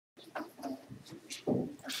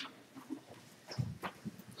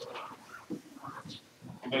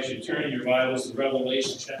I should turn in your Bibles to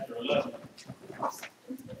Revelation chapter 11.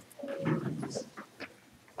 I'm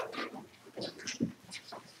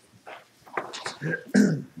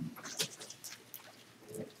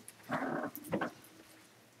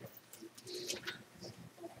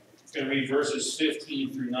going to read verses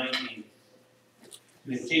 15 through 19.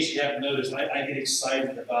 And in case you haven't noticed, I get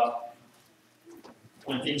excited about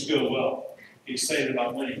when things go well. I get excited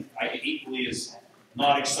about winning. I get equally as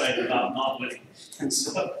not excited about not winning. And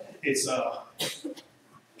so it's I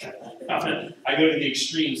go to the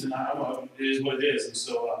extremes, and it is what it is. And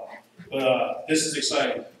so, this is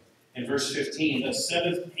exciting. In verse 15, the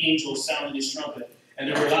seventh angel sounded his trumpet, and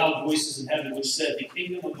there were loud voices in heaven which said, "The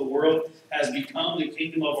kingdom of the world has become the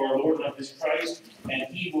kingdom of our Lord and of his Christ, and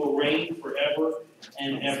he will reign forever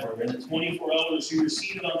and ever." And the 24 elders who were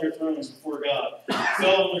seated on their thrones before God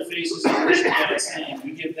fell on their faces and worshiped God, saying,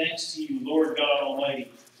 "We give thanks to you, Lord God Almighty,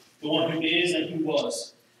 the one who is and who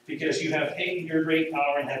was, because you have taken your great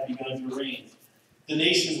power and have begun to reign. The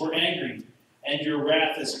nations were angry, and your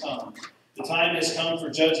wrath has come. The time has come for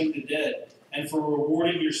judging the dead, and for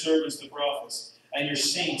rewarding your servants the prophets, and your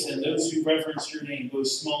saints, and those who reverence your name, both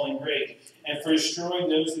small and great, and for destroying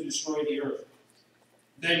those who destroy the earth."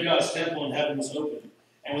 Then God's temple in heaven was opened,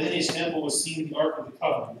 and within his temple was seen the ark of the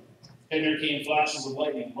covenant. And there came flashes of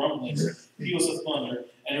lightning, rumblings, peals of thunder,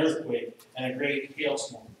 an earthquake, and a great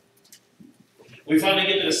hailstorm. We finally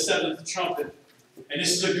get to the seventh trumpet, and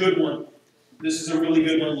this is a good one. This is a really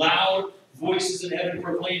good one. Loud voices in heaven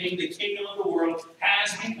proclaiming, "The kingdom of the world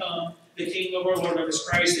has become the kingdom of our Lord and of his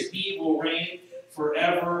Christ, that he will reign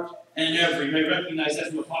forever and ever." You may recognize that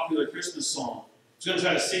from a popular Christmas song. I was going to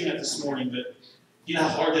try to sing that this morning, but you know how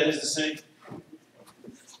hard that is to sing?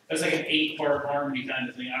 That's like an 8-part harmony kind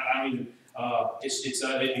of thing. I don't even,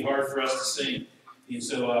 it'd be hard for us to sing. And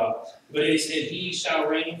so, but it said, "He shall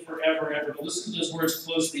reign forever and ever." But listen to those words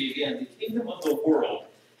closely again. The kingdom of the world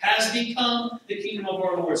has become the kingdom of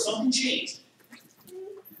our Lord. Something changed.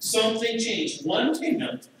 Something changed. One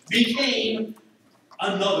kingdom became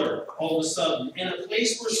another all of a sudden. In a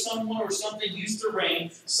place where someone or something used to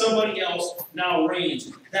reign, somebody else now reigns.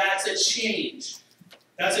 That's a change.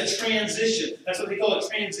 That's a transition. That's what they call a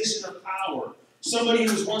transition of power. Somebody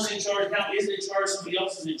who was once in charge now isn't in charge, somebody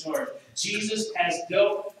else is in charge. Jesus has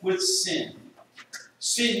dealt with sin.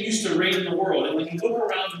 Sin used to reign in the world, and when you look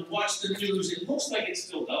around and watch the news, it looks like it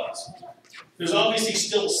still does. There's obviously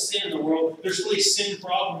still sin in the world. There's still a sin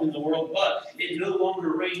problem in the world, but it no longer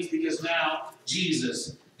reigns because now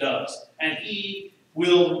Jesus does. And he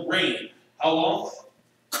will reign. How long?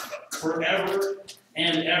 Forever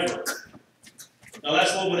and ever. Now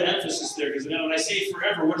that's a little bit of emphasis there, because now when I say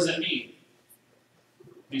forever, what does that mean?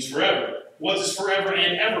 It means forever. What does forever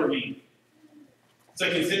and ever mean? It's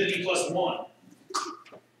like infinity plus 1.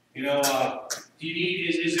 You know, do you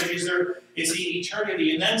need, is there, it's the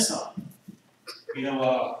eternity and then some. You know,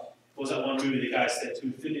 what was that one movie the guy said, "To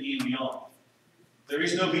infinity and beyond"? There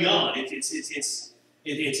is no beyond. It's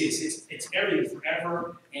everything,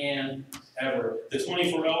 forever and ever. The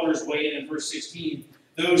 24 elders weigh in verse 16.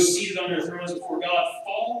 Those seated on their thrones before God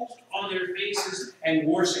fall on their faces and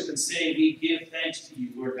worship and say, "We give thanks to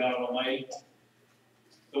you, Lord God Almighty,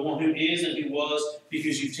 the one who is and who was,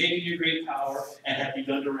 because you've taken your great power and have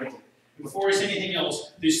begun to reign." And before I say anything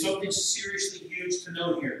else, there's something seriously huge to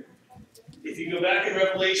note here. If you go back in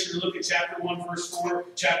Revelation and look at chapter 1, verse 4,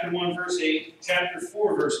 chapter 1, verse 8, chapter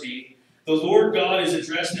 4, verse 8, the Lord God is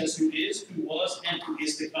addressed as who is, who was, and who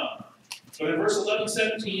is to come. But in verse 11,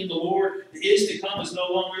 17, the Lord is to come is no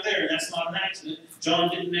longer there, and that's not an accident. John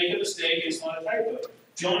didn't make a mistake, it's not a typo.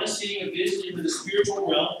 John is seeing a vision into the spiritual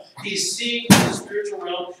realm. He's seeing the spiritual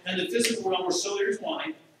realm and the physical realm are so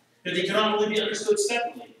intertwined that they cannot really be understood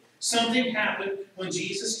separately. Something happened when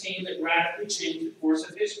Jesus came that radically changed the course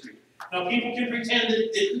of history. Now, people can pretend that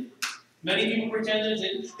it didn't. Many people pretend that it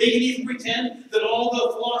didn't. They can even pretend that all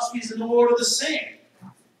the philosophies in the world are the same.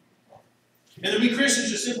 And that we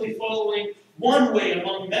Christians are simply following one way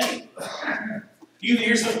among many. You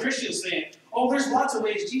hear some Christians saying, "Oh, there's lots of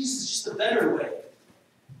ways. Jesus is just the better way."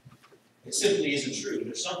 It simply isn't true.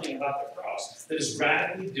 There's something about the cross that is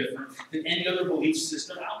radically different than any other belief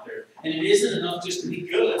system out there. And it isn't enough just to be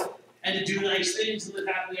good and to do nice things and live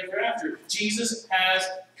happily ever after. Jesus has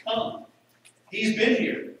come. He's been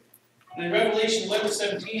here. And in Revelation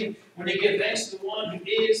 11:17, when they give thanks to the one who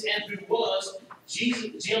is and who was,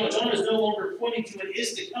 John is no longer pointing to what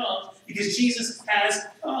is to come because Jesus has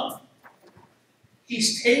come.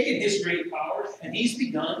 He's taken his great power and he's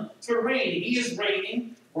begun to reign. He is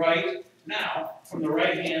reigning right now from the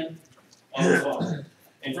right hand of the Father.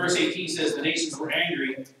 And verse 18 says, "The nations were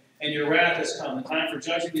angry, and your wrath has come, the time for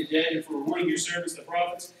judging the dead and for rewarding your servants, the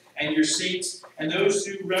prophets, and your saints, and those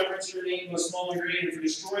who reverence your name, both small and great, and for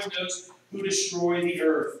destroying those who destroy the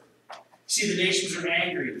earth. See, the nations are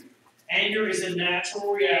angry. Anger is a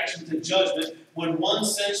natural reaction to judgment when one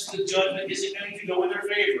senses the judgment isn't going to go in their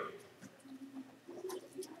favor.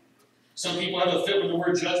 Some people have a fit when the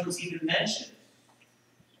word judgment is even mentioned.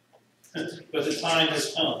 But the time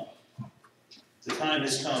has come. The time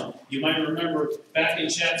has come. You might remember back in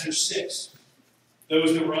chapter 6,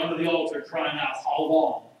 those that were under the altar crying out, how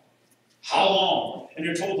long? How long? And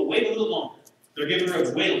they're told to wait a little longer. They're given room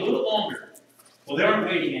to wait a little longer. Well, they aren't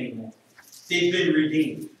waiting anymore. They've been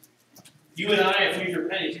redeemed. You and I, if we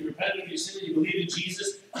repent, if you repent of your sin and you believe in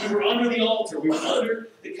Jesus, we were under the altar. We were under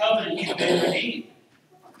the covenant. You've been redeemed.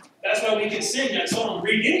 That's why we can sing that song,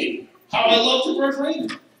 Redeemed. How I love to proclaim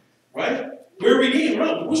it. Right? We're redeemed. We're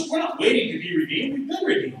not waiting to be redeemed. We've been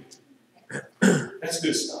redeemed. That's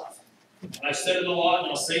good stuff. And I've said it a lot,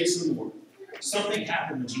 and I'll say it some more. Something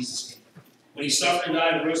happened when Jesus came. When he suffered and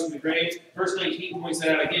died and rose from the grave, verse 19 points that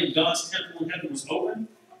out again. God's temple in heaven was open.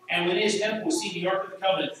 And when his temple was seen, the Ark of the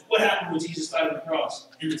Covenant, what happened when Jesus died on the cross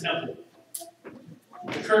in the temple?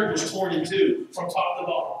 The curtain was torn in two from top to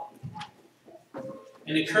bottom.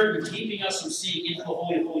 And the curtain keeping us from seeing into the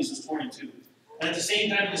Holy of Holies was torn in two. And at the same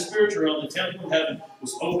time, in the spiritual realm, the temple of heaven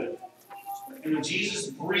was open. And when Jesus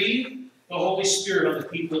breathed the Holy Spirit on the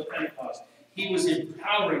people of Pentecost, he was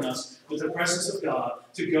empowering us with the presence of God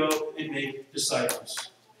to go and make disciples.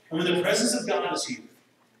 And when the presence of God is here,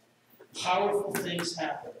 powerful things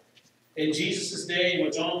happen. In Jesus' day,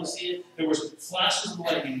 when John was seeing, there was flashes of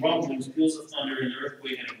lightning, rumblings, peals of thunder, and an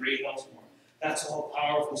earthquake, and a great hailstorm. That's all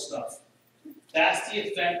powerful stuff. That's the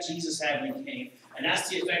effect Jesus had when he came. And that's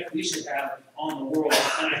the effect we should have on the world.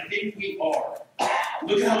 And I think we are.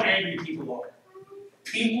 Look at how angry people are.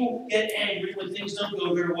 People get angry when things don't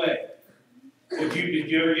go their way. Did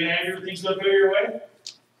you ever get angry when things don't go your way?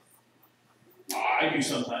 I do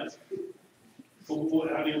sometimes.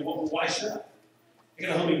 Why should I? I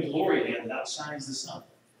got a holy glory hand that outshines the sun.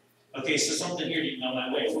 Okay, so something here didn't go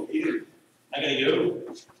my way. What do you do? I got to get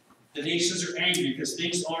over it. The nations are angry because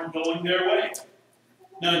things aren't going their way.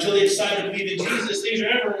 Now, until they decide to believe in Jesus, things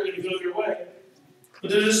are never going to go their way. But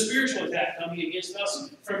there's a spiritual attack coming against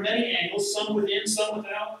us from many angles, some within, some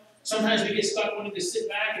without. Sometimes we get stuck wanting to sit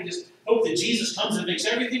back and just hope that Jesus comes and makes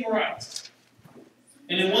everything right.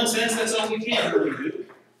 And in one sense, that's all we can really do.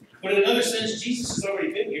 But in another sense, Jesus has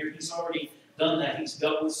already been here. He's already done that. He's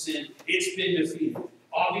dealt with sin. It's been defeated.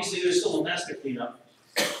 Obviously, there's still a mess to clean up.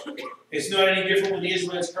 It's not any different when the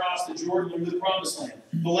Israelites crossed the Jordan into the Promised Land.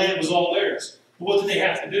 The land was all theirs. But what did they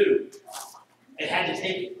have to do? They had to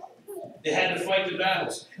take it. They had to fight the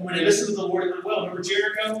battles. And when they listened to the Lord, it went well. Remember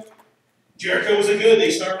Jericho? Jericho was a good.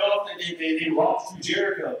 They started off, they walked through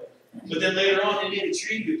Jericho. But then later on, they made a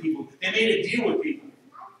treaty with people. They made a deal with people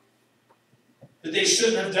that they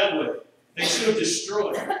shouldn't have dealt with. They should have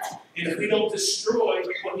destroyed. And if we don't destroy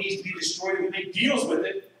what needs to be destroyed, if we make deals with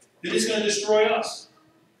it, then it's going to destroy us.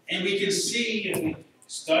 And we can see, if we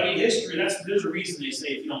study history, there's a reason they say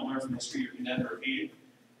if you don't learn from history, you can never repeat it.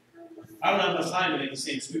 I don't have enough time to make the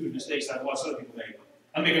same stupid mistakes I've watched other people make.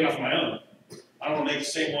 I make enough of my own. I don't want to make the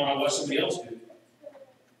same one I watched somebody else do.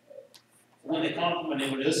 When they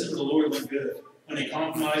listened to the Lord, it went good. When they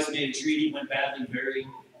compromised and made a treaty, it went badly very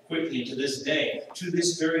quickly. And to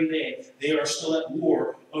this very day, they are still at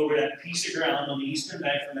war over that piece of ground on the eastern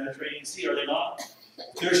bank of the Mediterranean Sea, are they not?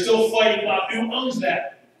 They're still fighting about who owns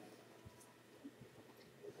that.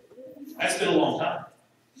 That's been a long time.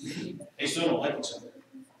 They still don't like each other.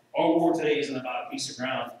 Our war today isn't about a piece of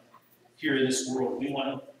ground here in this world. We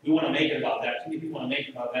want to make it about that. Too many people want to make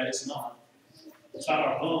it about that. It's not. It's about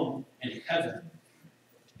our home in heaven.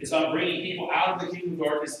 It's about bringing people out of the kingdom of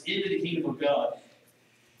darkness into the kingdom of God.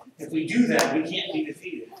 If we do that, we can't be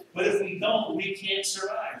defeated. But if we don't, we can't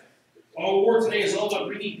survive. Our war today is all about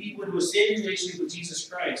bringing people into a saving relationship with Jesus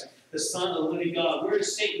Christ, the Son of the living God. Where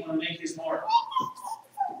does Satan want to make his mark?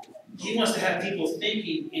 He wants to have people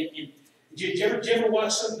thinking. Do you ever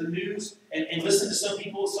watch some of the news and listen to some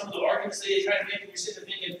people, some of the arguments that they try to make, and you're sitting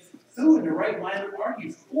there thinking, who in the right mind would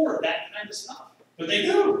argue for that kind of stuff? But they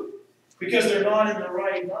do, because they're not in the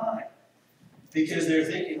right mind, because they're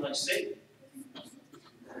thinking like Satan.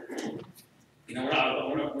 You know,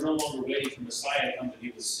 we're no longer waiting for Messiah to come to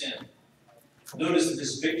deal with sin. Notice that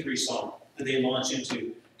this victory song that they launch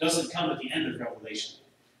into doesn't come at the end of Revelation.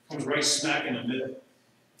 It comes right smack in the middle.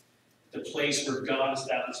 The place where God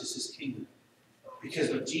establishes his kingdom. Because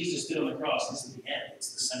what Jesus did on the cross isn't the end,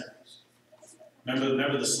 it's the centerpiece.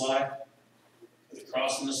 Remember the slide? With the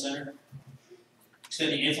cross in the center?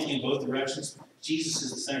 extending infinitely in both directions. Jesus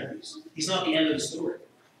is the centerpiece. He's not the end of the story.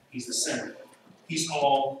 He's the center. He's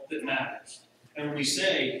all that matters. And when we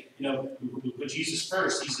say, we put Jesus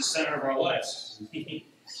first, he's the center of our lives. He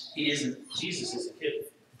isn't. Jesus is a kid.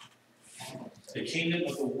 The kingdom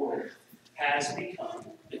of the world has become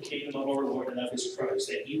the kingdom of our Lord and of his Christ,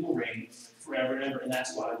 that he will reign forever and ever, and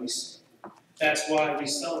that's why we sing. That's why we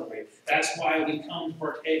celebrate. That's why we come to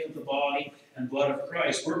partake of the body and blood of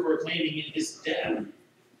Christ. We're proclaiming in his death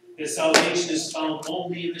that salvation is found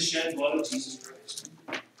only in the shed blood of Jesus Christ.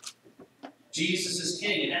 Jesus is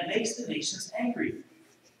king, and that makes the nations angry.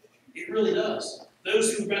 It really does.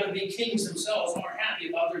 Those who would rather be kings themselves aren't happy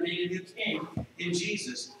about there being a new king in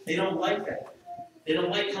Jesus. They don't like that. They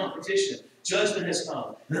don't like competition. Judgment has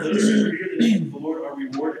come. Those who revere the name of the Lord are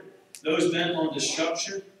rewarded. Those bent on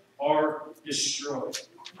destruction are destroyed.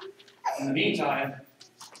 In the meantime,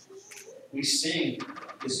 we sing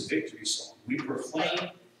his victory song. We proclaim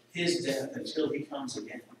his death until he comes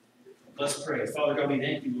again. Let's pray. Father God, we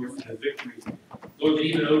thank you, Lord, for the victory. Lord, that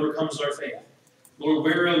even overcomes our faith. Lord,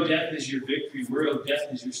 where, O death, is your victory? Where, O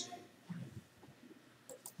death, is your sting?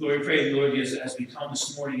 Lord, we pray, Lord, as we come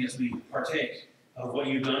this morning, as we partake of what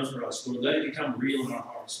you've done for us, Lord, let it become real in our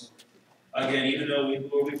hearts, Lord. Again, even though,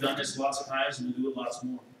 Lord, we've done this lots of times and we'll do it lots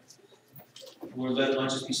more. Lord, let it not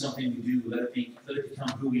just be something we do. Let it become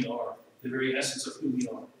who we are, the very essence of who we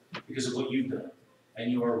are, because of what you've done.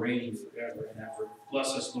 And you are reigning forever and ever.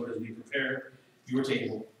 Bless us, Lord, as we prepare your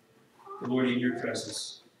table, Lord, in your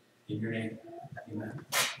presence. In your name, amen.